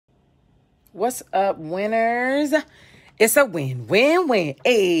What's up, winners? It's a win, win, win.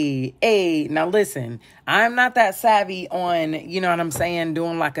 Hey. Now listen, I'm not that savvy on, you know what I'm saying,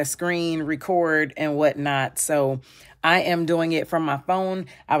 doing like a screen record and whatnot. So I am doing it from my phone.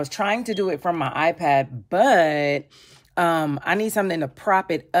 I was trying to do it from my iPad, but I need something to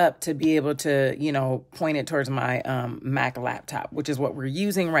prop it up to be able to, point it towards my Mac laptop, which is what we're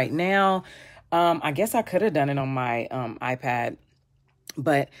using right now. I guess I could have done it on my iPad,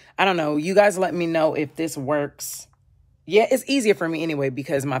 but I don't know. You guys let me know if this works. Yeah, it's easier for me anyway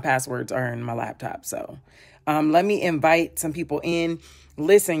because my passwords are in my laptop. So let me invite some people in.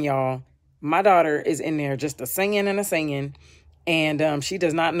 Listen, y'all, my daughter is in there just a singing. And she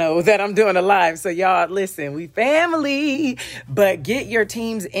does not know that I'm doing a live. So y'all, listen, we family. But get your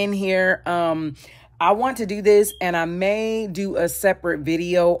teams in here. I want to do this, and I may do a separate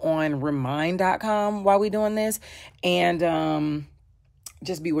video on remind.com while we're doing this. And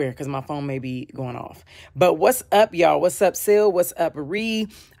just beware because my phone may be going off. But what's up, y'all? What's up, Sil? What's up, Ree?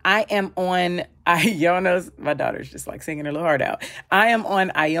 I am on Ionos. My daughter's just like singing her little heart out. I am on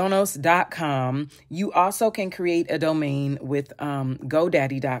Ionos.com. You also can create a domain with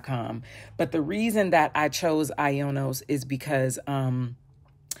GoDaddy.com. But the reason that I chose Ionos is because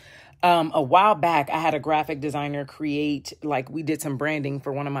a while back, I had a graphic designer create, we did some branding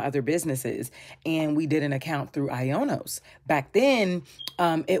for one of my other businesses, and we did an account through Ionos. Back then,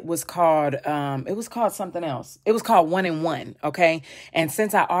 it was called something else. It was called 1-in-1. Okay. And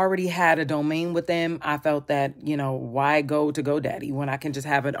since I already had a domain with them, I felt that, why go to GoDaddy when I can just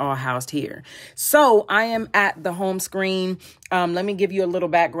have it all housed here? So I am at the home screen. Let me give you a little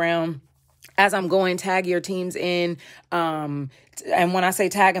background. As I'm going, tag your teams in. And when I say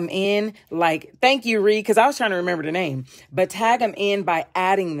tag them in, thank you, Ree, because I was trying to remember the name, but tag them in by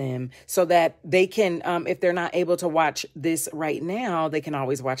adding them so that they can, if they're not able to watch this right now, they can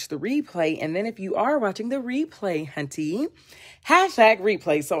always watch the replay. And then if you are watching the replay, hunty, hashtag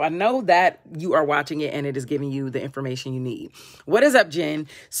replay. So I know that you are watching it and it is giving you the information you need. What is up, Jen?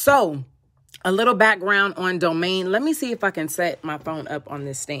 So a little background on domain. Let me see if I can set my phone up on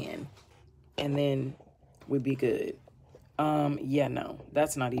this stand. And then we'd be good. Yeah, no,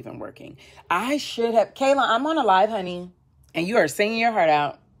 that's not even working. I should have, Kayla, I'm on a live, honey, and you are singing your heart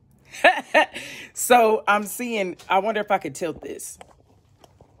out. So I wonder if I could tilt this.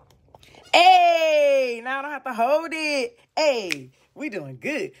 Hey, now I don't have to hold it. Hey, we doing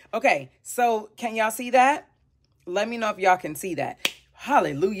good. Okay, so can y'all see that? Let me know if y'all can see that.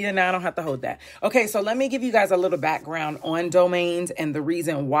 Hallelujah. Now I don't have to hold that. Okay, so let me give you guys a little background on domains and the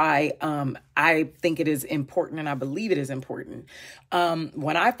reason why I think it is important and I believe it is important.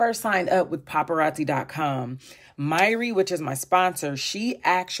 When I first signed up with paparazzi.com, Myri, which is my sponsor, she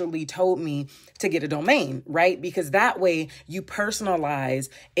actually told me to get a domain, right? Because that way you personalize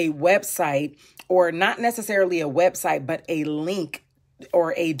a website, or not necessarily a website, but a link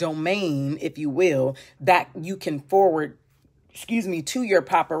or a domain, if you will, that you can forward to your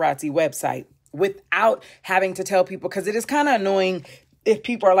paparazzi website without having to tell people, because it is kind of annoying if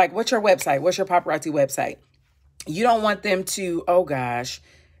people are like, what's your website? What's your paparazzi website? You don't want them to, oh gosh,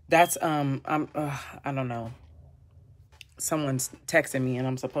 that's, I don't know. Someone's texting me and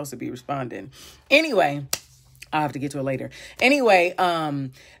I'm supposed to be responding. Anyway, I'll have to get to it later. Anyway,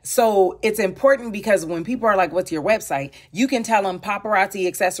 so it's important because when people are like, what's your website? You can tell them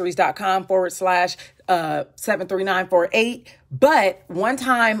paparazziaccessories.com /73948. But one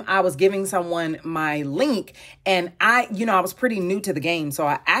time I was giving someone my link and I was pretty new to the game. So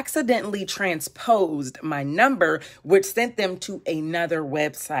I accidentally transposed my number, which sent them to another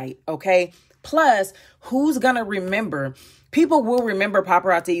website. Okay. Plus, who's going to remember? People will remember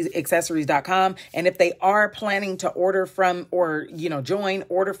paparazziaccessories.com. And if they are planning to order from or,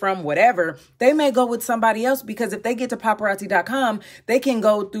 order from whatever, they may go with somebody else, because if they get to paparazzi.com, they can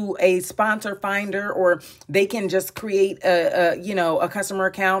go through a sponsor finder, or they can just create a customer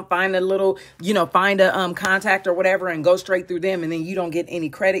account, find a little, find a contact or whatever and go straight through them. And then you don't get any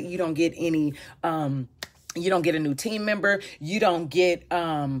credit. You don't get any, you don't get a new team member. You don't get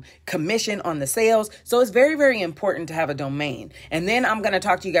commission on the sales. So it's very, very important to have a domain. And then I'm going to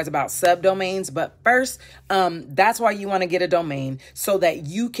talk to you guys about subdomains. But first, that's why you want to get a domain, so that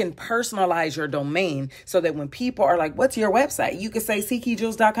you can personalize your domain, so that when people are like, what's your website? You can say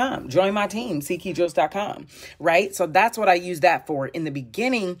ckeyjewels.com. Join my team, ckeyjewels.com. Right? So that's what I use that for. In the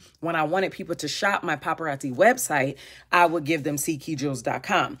beginning, when I wanted people to shop my paparazzi website, I would give them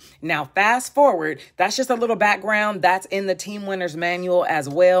ckeyjewels.com. Now, fast forward, that's just a little background. That's in the Team Winners Manual as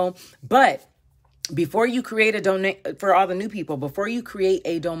well. But before you create a domain, for all the new people, before you create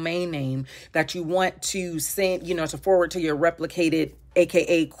a domain name that you want to send, to forward to your replicated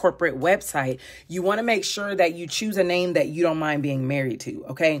AKA corporate website, you want to make sure that you choose a name that you don't mind being married to,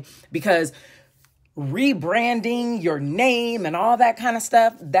 okay? Because rebranding your name and all that kind of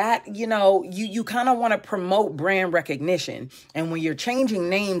stuff, that, you kind of want to promote brand recognition. And when you're changing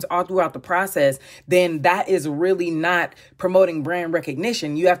names all throughout the process, then that is really not promoting brand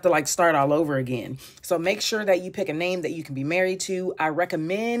recognition. You have to start all over again. So make sure that you pick a name that you can be married to. I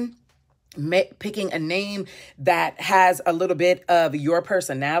recommend picking a name that has a little bit of your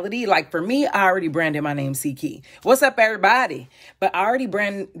personality. Like for me, I already branded my name Ckey. What's up, everybody? But I already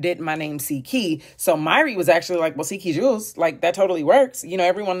branded my name Ckey. So Myri was actually like, well, Ckey Jewels, that totally works.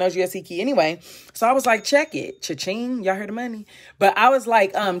 Everyone knows you as Ckey anyway. So I was like, check it. Cha-ching. Y'all heard the money. But I was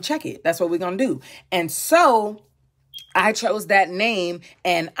like, check it. That's what we're going to do. And so I chose that name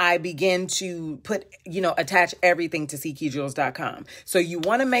and I began to attach everything to ckeyjewels.com. So you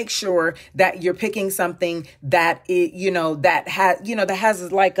want to make sure that you're picking something that that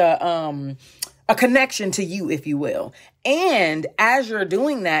has a connection to you, if you will. And as you're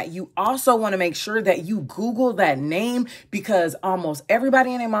doing that, you also want to make sure that you Google that name, because almost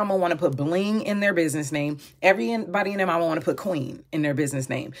everybody and their mama want to put bling in their business name. Everybody and their mama want to put queen in their business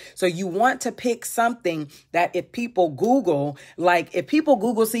name. So you want to pick something that if people Google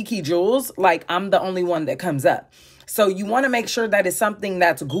Ckey Jewels, I'm the only one that comes up. So you want to make sure that it's something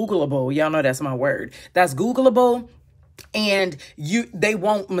that's Googleable. Y'all know that's my word. That's Googleable. And they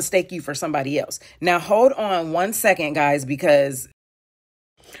won't mistake you for somebody else. Now, hold on one second, guys, because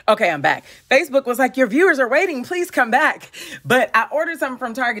okay, I'm back. Facebook was like, your viewers are waiting. Please come back. But I ordered something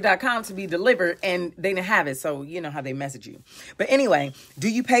from Target.com to be delivered and they didn't have it. So you know how they message you. But anyway, do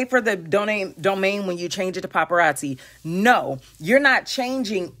you pay for the domain when you change it to Paparazzi? No, you're not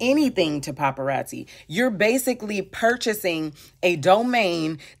changing anything to Paparazzi. You're basically purchasing a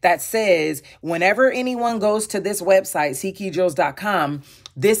domain that says whenever anyone goes to this website, ckeyjewels.com,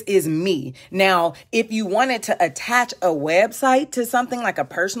 this is me. Now, if you wanted to attach a website to something like a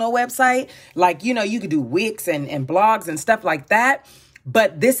personal website, you could do Wix and blogs and stuff like that.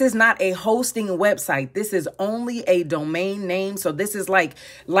 But this is not a hosting website. This is only a domain name. So this is like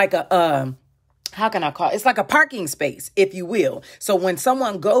a how can I call it? It's like a parking space, if you will. So when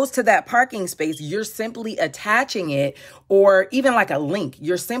someone goes to that parking space, you're simply attaching it, or even like a link,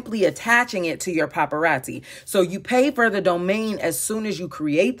 you're simply attaching it to your Paparazzi. So you pay for the domain as soon as you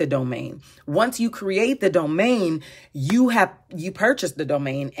create the domain. Once you create the domain, you purchase the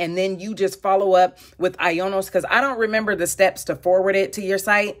domain, and then you just follow up with Ionos, because I don't remember the steps to forward it to your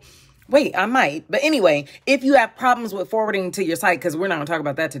site. Wait, I might. But anyway, if you have problems with forwarding to your site, because we're not going to talk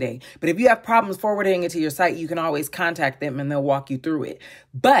about that today, but if you have problems forwarding it to your site, you can always contact them and they'll walk you through it.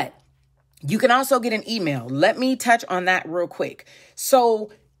 But you can also get an email. Let me touch on that real quick.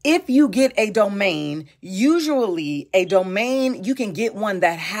 So if you get a domain, usually you can get one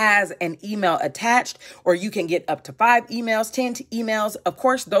that has an email attached, or you can get up to 5 emails, 10 emails. Of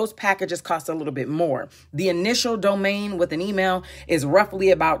course, those packages cost a little bit more. The initial domain with an email is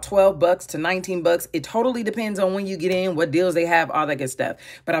roughly about $12 to $19. It totally depends on when you get in, what deals they have, all that good stuff.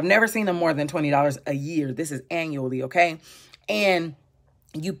 But I've never seen them more than $20 a year. This is annually, okay? And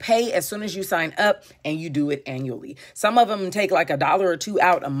you pay as soon as you sign up, and you do it annually. Some of them take like $1 or $2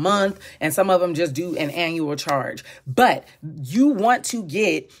 out a month, and some of them just do an annual charge. But you want to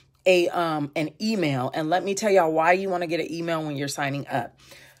get an email, and let me tell y'all why you want to get an email when you're signing up.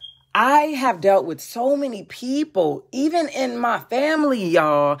 I have dealt with so many people, even in my family,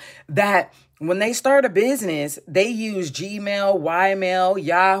 y'all, that when they start a business, they use Gmail, Ymail,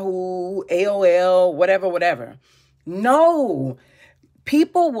 Yahoo, AOL, whatever. No.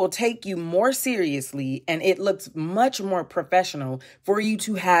 People will take you more seriously, and it looks much more professional for you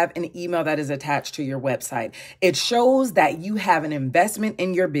to have an email that is attached to your website. It shows that you have an investment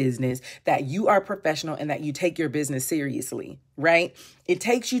in your business, that you are professional, and that you take your business seriously, right? It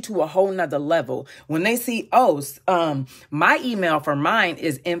takes you to a whole nother level. When they see, my email for mine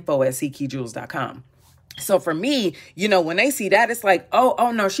is info@ckeyjewels.com. So for me, when they see that, it's like,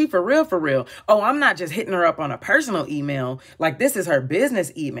 oh no, she for real. Oh, I'm not just hitting her up on a personal email. Like, this is her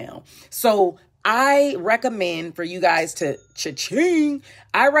business email. So I recommend for you guys to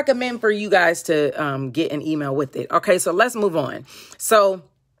get an email with it. Okay, so let's move on. So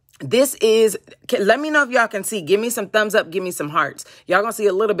this is, let me know if y'all can see. Give me some thumbs up. Give me some hearts. Y'all gonna see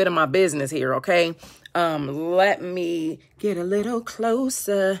a little bit of my business here, okay? Let me get a little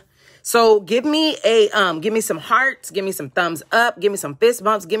closer. So give me some hearts, give me some thumbs up, give me some fist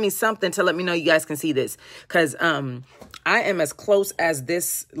bumps, give me something to let me know you guys can see this. Because I am as close as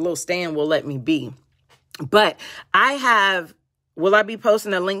this little stand will let me be. But I have Will I be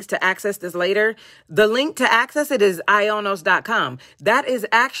posting the links to access this later? The link to access it is ionos.com. That is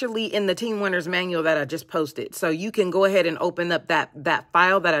actually in the Team Winners manual that I just posted. So you can go ahead and open up that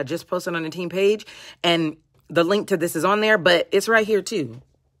file that I just posted on the team page, and the link to this is on there, but it's right here too.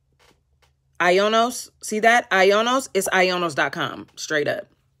 Ionos, see that? Ionos, it's ionos.com, straight up.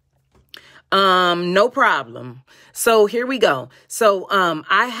 No problem. So here we go. So,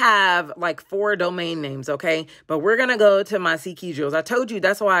 I have like 4 domain names. Okay. But we're going to go to my Ckey Jewels. I told you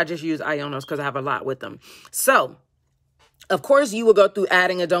that's why I just use Ionos, because I have a lot with them. So of course you will go through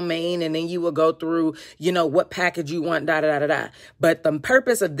adding a domain, and then you will go through, what package you want, But the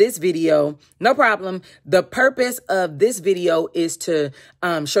purpose of this video, no problem. The purpose of this video is to,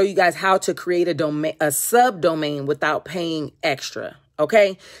 show you guys how to create a subdomain without paying extra.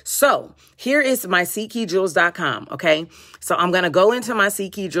 Okay, so here is my ckeyjewels.com. Okay, so I'm going to go into my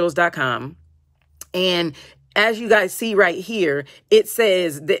ckeyjewels.com, and as you guys see right here, it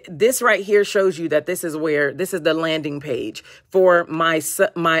says that this right here shows you that this is the landing page for my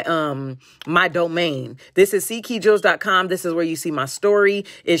domain. This is ckeyjewels.com. This is where you see my story.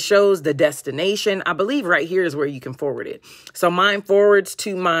 It shows the destination. I believe right here is where you can forward it. So mine forwards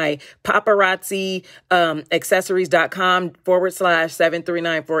to my paparazzi accessories.com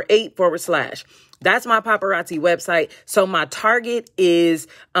 /73948 / That's my paparazzi website. So my target is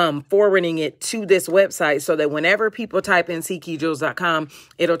forwarding it to this website so that whenever people type in ckeyjewels.com,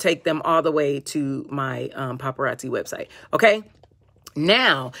 it'll take them all the way to my paparazzi website. Okay.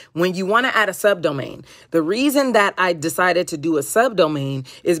 Now, when you want to add a subdomain, the reason that I decided to do a subdomain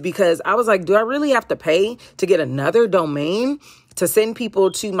is because I was like, do I really have to pay to get another domain to send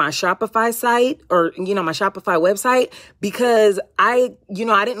people to my Shopify site or, my Shopify website? Because I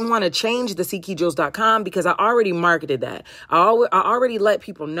didn't want to change the ckeyjewels.com because I already marketed that. I already let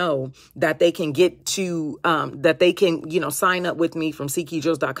people know that they can get to, that they can, sign up with me from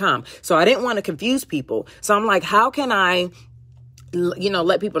ckeyjewels.com. So I didn't want to confuse people. So I'm like, how can I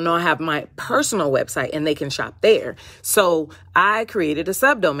let people know I have my personal website and they can shop there. So I created a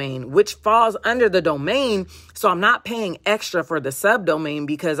subdomain, which falls under the domain. So I'm not paying extra for the subdomain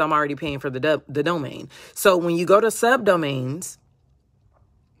because I'm already paying for the domain. So when you go to subdomains,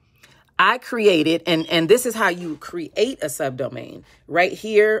 I created, and this is how you create a subdomain. Right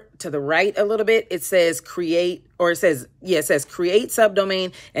here to the right a little bit, it says create, or it says create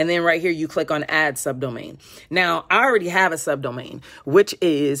subdomain. And then right here, you click on add subdomain. Now, I already have a subdomain, which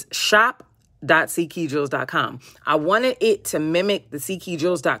is shop.ckeyjewels.com. I wanted it to mimic the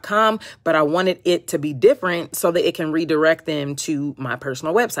ckeyjewels.com, but I wanted it to be different so that it can redirect them to my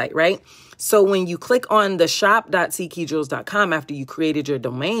personal website, right? So when you click on the shop.ckeyjewels.com after you created your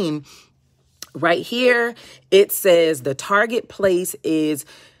domain, right here, it says the target place is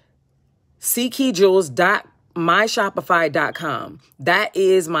ckeyjewels.myshopify.com. That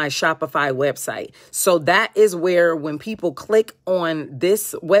is my Shopify website. So that is where when people click on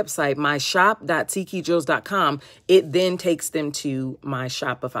this website, my shop.ckeyjewels.com, it then takes them to my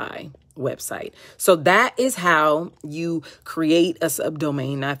Shopify website. So that is how you create a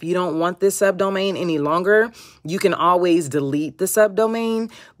subdomain. Now, if you don't want this subdomain any longer, you can always delete the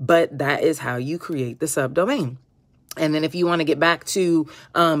subdomain, but that is how you create the subdomain. And then if you want to get back to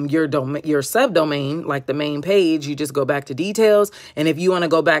your subdomain, like the main page, you just go back to details. And if you want to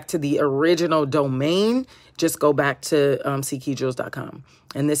go back to the original domain, just go back to ckeyjewels.com.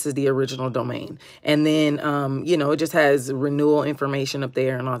 And this is the original domain. And then, it just has renewal information up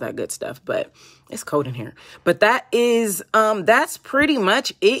there and all that good stuff. But it's code in here. But that is, that's pretty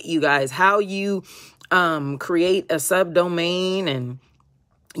much it, you guys. How you create a subdomain, and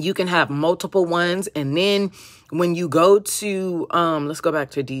you can have multiple ones. And then when you go to, let's go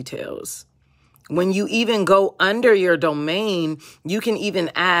back to details. When you even go under your domain, you can even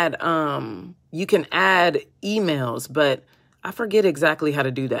add, emails, but I forget exactly how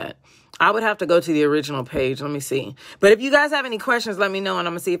to do that. I would have to go to the original page. Let me see. But if you guys have any questions, let me know, and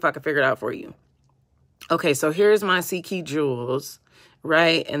I'm going to see if I can figure it out for you. Okay, so here's my Ckey Jewels,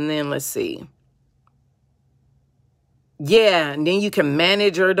 right? And then let's see. Yeah, and then you can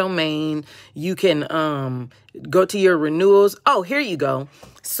manage your domain. You can go to your renewals. Oh, here you go.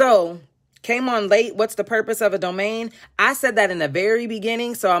 So came on late. What's the purpose of a domain? I said that in the very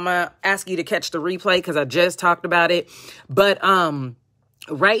beginning, so I'm going to ask you to catch the replay because I just talked about it. But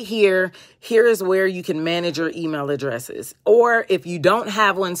right here is where you can manage your email addresses. Or if you don't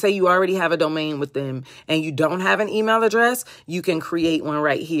have one, say you already have a domain with them and you don't have an email address, you can create one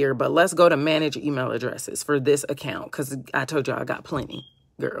right here. But let's go to manage email addresses for this account because I told you I got plenty,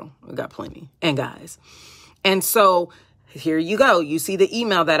 girl. I got plenty. And guys. And so here you go. You see the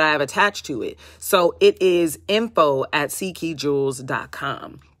email that I have attached to it. So it is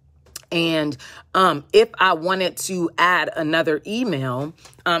info@ckeyjewels.com. And if I wanted to add another email,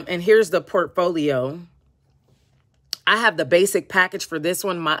 and here's the portfolio. I have the basic package for this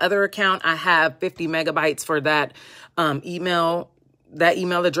one. My other account, I have 50 megabytes for that email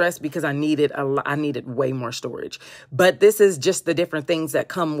address because I needed way more storage. But this is just the different things that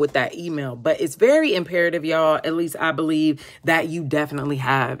come with that email. But it's very imperative, y'all, at least I believe, that you definitely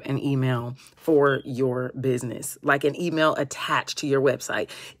have an email for your business, like an email attached to your website.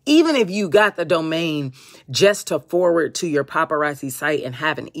 Even if you got the domain just to forward to your Paparazzi site and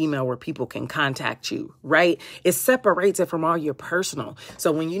have an email where people can contact you, right? It separates it from all your personal.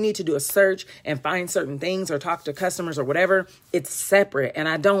 So when you need to do a search and find certain things or talk to customers or whatever, it's separate. And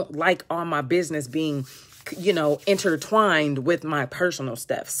I don't like all my business being, intertwined with my personal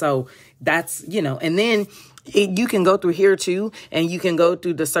stuff. So that's, and then you can go through here too, and you can go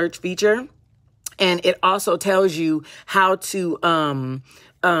through the search feature. And it also tells you how to, I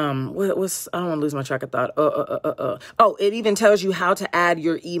don't want to lose my track of thought. Oh, it even tells you how to add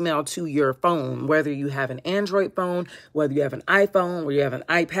your email to your phone, whether you have an Android phone, whether you have an iPhone, whether you have an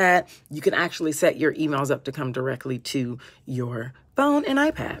iPad, you can actually set your emails up to come directly to your phone and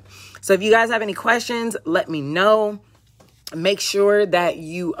iPad. So if you guys have any questions, let me know. Make sure that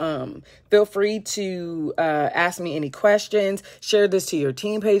you feel free to ask me any questions. Share this to your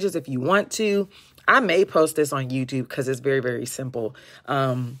team pages if you want to. I may post this on YouTube because it's very, very simple.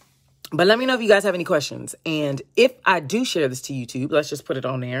 But let me know if you guys have any questions. And if I do share this to YouTube, let's just put it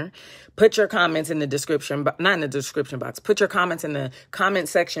on there. Put your comments in the description, but not in the description box. Put your comments in the comment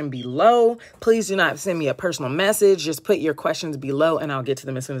section below. Please do not send me a personal message. Just put your questions below and I'll get to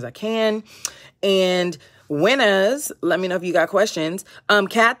them as soon as I can. And winners, let me know if you got questions.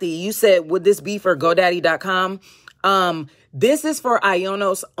 Kathy, you said, would this be for GoDaddy.com? This is for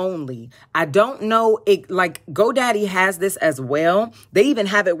Ionos only. I don't know, GoDaddy has this as well. They even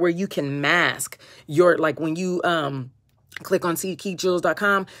have it where you can mask your, when you click on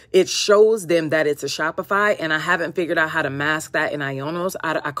ckeyjewels.com, it shows them that it's a Shopify, and I haven't figured out how to mask that in Ionos.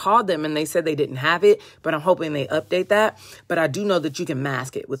 I called them and they said they didn't have it, but I'm hoping they update that. But I do know that you can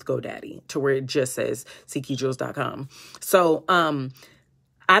mask it with GoDaddy to where it just says ckeyjewels.com. So,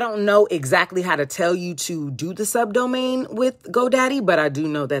 I don't know exactly how to tell you to do the subdomain with GoDaddy, but I do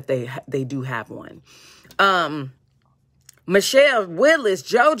know that they do have one. Michelle Willis,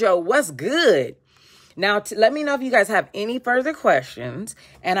 JoJo, what's good? Now, let me know if you guys have any further questions,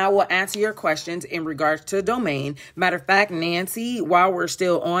 and I will answer your questions in regards to domain. Matter of fact, Nancy, while we're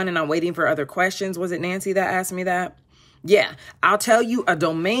still on and I'm waiting for other questions, was it Nancy that asked me that? Yeah, I'll tell you, a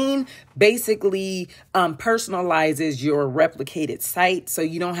domain basically personalizes your replicated site. So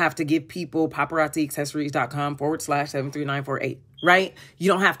you don't have to give people paparazziaccessories.com/73948, right? You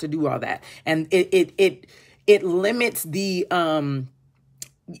don't have to do all that. And it limits the,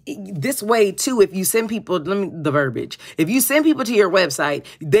 this way too, if you send people, the verbiage, if you send people to your website,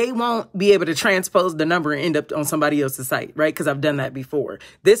 they won't be able to transpose the number and end up on somebody else's site, right? Because I've done that before.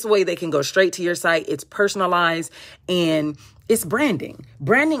 This way they can go straight to your site. It's personalized and it's branding.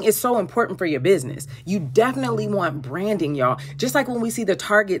 Branding is so important for your business. You definitely want branding, y'all. Just like when we see the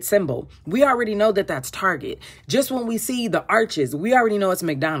Target symbol, we already know that that's Target. Just when we see the arches, we already know it's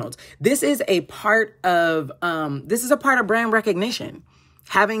McDonald's. This is a part of brand recognition.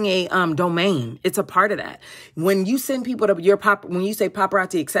 Having a domain, it's a part of that. When you send people to when you say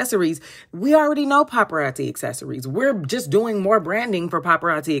Paparazzi Accessories, we already know Paparazzi Accessories. We're just doing more branding for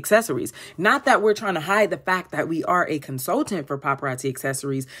Paparazzi Accessories. Not that we're trying to hide the fact that we are a consultant for Paparazzi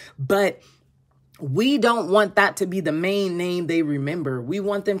Accessories, but we don't want that to be the main name they remember. We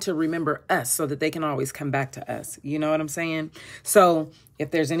want them to remember us so that they can always come back to us. You know what I'm saying? So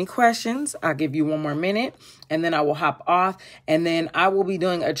if there's any questions, I'll give you one more minute and then I will hop off. And then I will be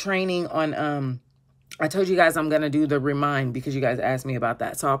doing a training on, I told you guys I'm going to do the remind because you guys asked me about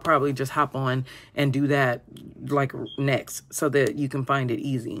that. So I'll probably just hop on and do that next so that you can find it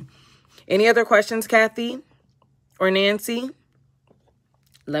easy. Any other questions, Kathy or Nancy?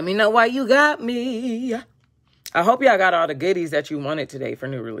 Let me know why you got me. I hope y'all got all the goodies that you wanted today for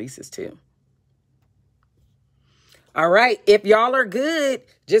new releases too. All right. If y'all are good,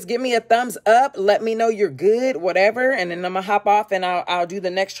 just give me a thumbs up. Let me know you're good, whatever. And then I'm going to hop off and I'll do the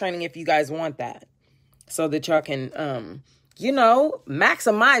next training if you guys want that. So that y'all can,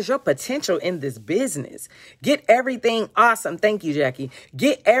 maximize your potential in this business. Get everything awesome. Thank you, Jackie.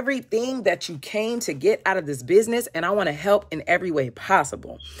 Get everything that you came to get out of this business. And I want to help in every way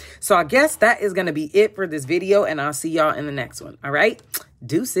possible. So I guess that is going to be it for this video. And I'll see y'all in the next one. All right.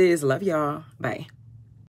 Deuces. Love y'all. Bye.